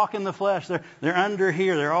 Undercomers walk in the flesh. They're under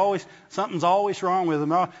here. Something's always wrong with them.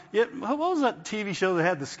 What was that TV show that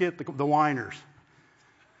had the skit, the Whiners?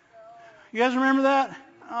 You guys remember that?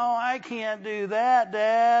 Oh, I can't do that,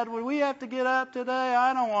 Dad. Would we have to get up today?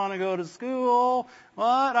 I don't want to go to school.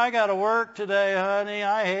 What? I got to work today, honey.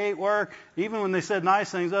 I hate work. Even when they said nice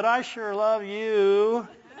things, but I sure love you.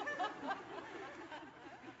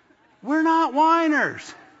 We're not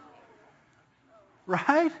whiners.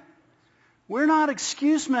 Right? We're not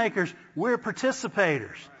excuse makers. We're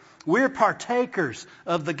participators. We're partakers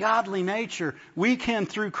of the godly nature. We can,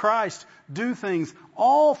 through Christ, do things,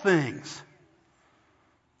 all things.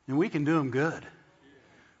 And we can do them good.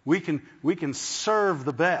 We can serve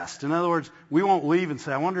the best. In other words, we won't leave and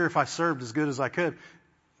say, I wonder if I served as good as I could.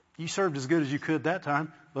 You served as good as you could that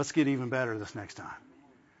time. Let's get even better this next time.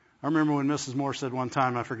 I remember when Mrs. Moore said one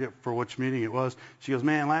time, I forget for which meeting it was, she goes,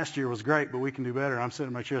 man, last year was great, but we can do better. I'm sitting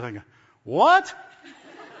in my chair thinking, what?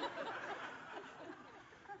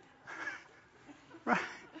 Right?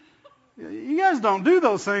 You guys don't do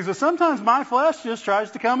those things, but sometimes my flesh just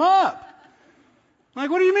tries to come up. Like,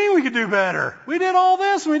 what do you mean we could do better? We did all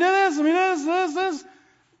this, and we did this, and we did this.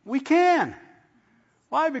 We can.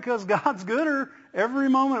 Why? Because God's gooder every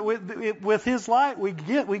moment. With His light, we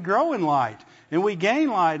grow in light, and we gain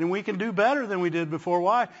light, and we can do better than we did before.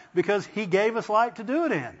 Why? Because He gave us light to do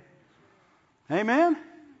it in. Amen?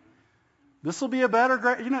 This will be a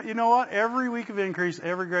better, you know what? Every week of increase,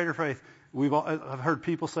 every greater faith. I've heard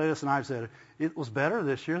people say this, and I've said it. It was better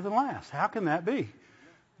this year than last. How can that be?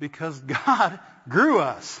 Because God grew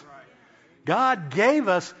us. God gave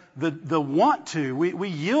us the want to. We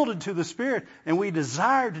yielded to the Spirit, and we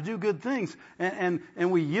desired to do good things. And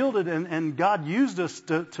we yielded, and God used us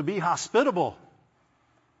to be hospitable.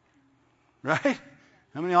 Right?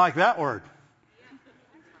 How many like that word?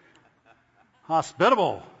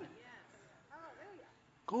 Hospitable.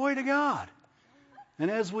 Glory to God. And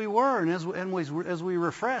as we were, and as we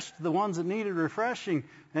refreshed the ones that needed refreshing,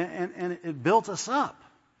 and it built us up.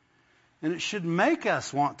 And it should make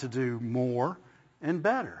us want to do more and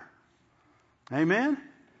better. Amen?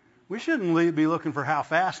 We shouldn't be looking for how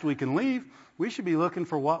fast we can leave. We should be looking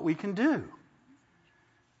for what we can do.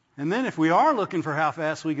 And then if we are looking for how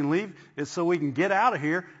fast we can leave, it's so we can get out of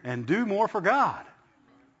here and do more for God.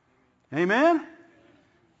 Amen?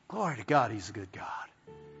 Glory to God, He's a good God.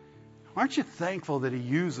 Aren't you thankful that He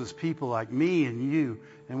uses people like me and you,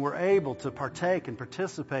 and we're able to partake and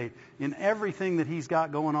participate in everything that He's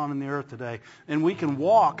got going on in the earth today, and we can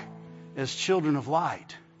walk as children of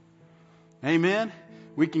light? Amen?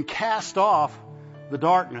 We can cast off the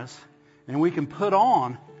darkness, and we can put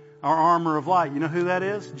on our armor of light. You know who that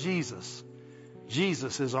is? Jesus.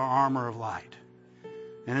 Jesus is our armor of light.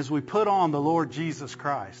 And as we put on the Lord Jesus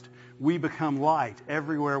Christ, we become light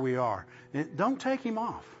everywhere we are. Don't take Him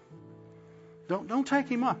off. Don't take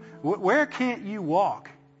Him off. Where can't you walk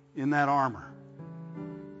in that armor?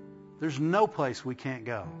 There's no place we can't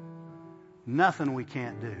go. Nothing we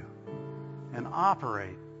can't do. And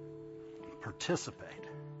operate, participate.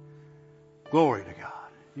 Glory to God.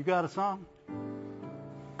 You got a song?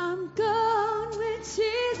 I'm going with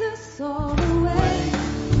Jesus all the way.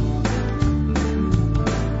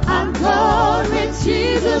 I'm going with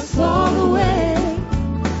Jesus all the way.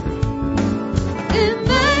 It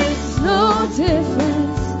makes no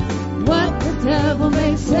difference what the devil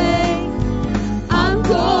may say. I'm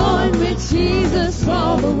going with Jesus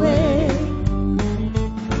all the way.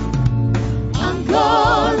 I'm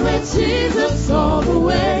going with Jesus all the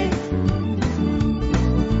way.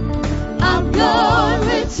 I'm going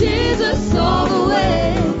with Jesus all the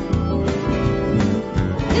way.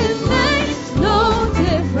 It makes no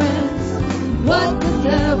difference what the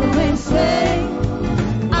devil may say.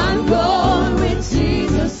 I'm going with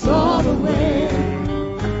Jesus all the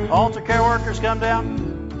way. Altar care workers, come down.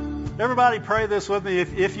 Everybody pray this with me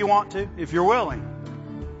if you want to, if you're willing.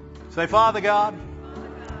 Say, Father God,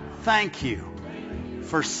 thank you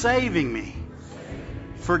for saving me,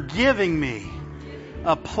 for giving me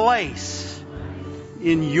a place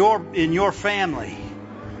in your family,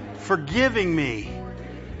 for giving me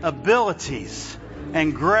abilities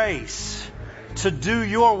and grace to do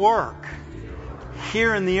your work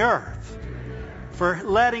here in the earth, for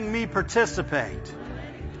letting me participate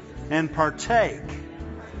and partake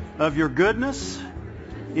of your goodness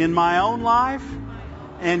in my own life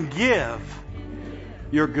and give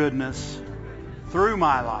your goodness through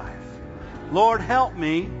my life. Lord, help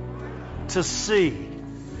me to see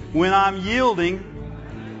when I'm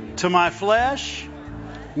yielding to my flesh,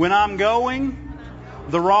 when I'm going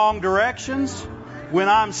the wrong directions, when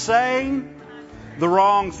I'm saying the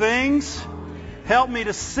wrong things. Help me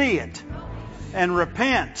to see it and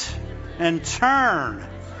repent and turn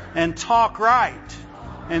and talk right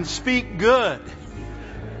and speak good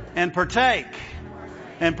and partake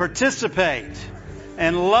and participate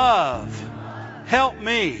and love. Help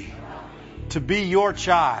me to be your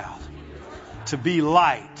child, to be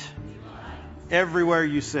light everywhere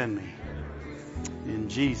you send me. In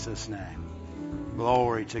Jesus' name.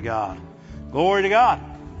 Glory to God. Glory to God.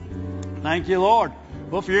 Thank you, Lord.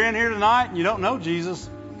 Well, if you're in here tonight and you don't know Jesus,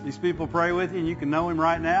 these people pray with you and you can know Him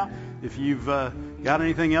right now. If you've got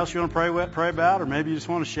anything else you want to pray about, or maybe you just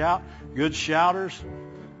want to shout, good shouters,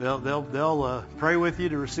 they'll pray with you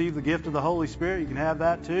to receive the gift of the Holy Spirit. You can have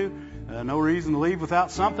that too. No reason to leave without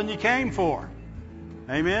something you came for.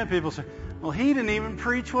 Amen. People say, well, he didn't even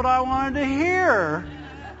preach what I wanted to hear.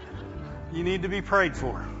 You need to be prayed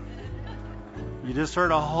for. You just heard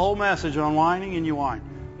a whole message on whining and you whine.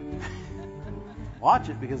 Watch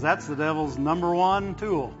it, because that's the devil's number one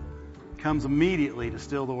tool. It comes immediately to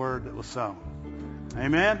steal the word that was sown.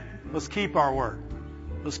 Amen? Let's keep our word.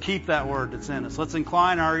 Let's keep that word that's in us. Let's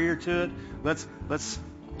incline our ear to it. Let's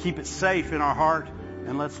keep it safe in our heart,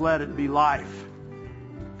 and let's let it be life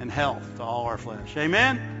and health to all our flesh.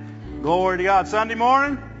 Amen? Glory to God. Sunday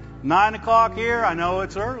morning, 9 o'clock here. I know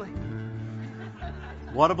it's early.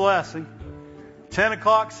 What a blessing. 10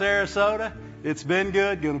 o'clock Sarasota. It's been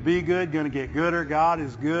good, going to be good, going to get gooder. God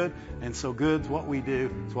is good, and so good's what we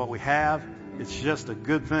do. It's what we have. It's just a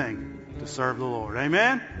good thing to serve the Lord.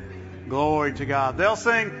 Amen? Glory to God. They'll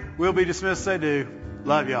sing. We'll be dismissed. They do.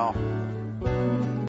 Love y'all.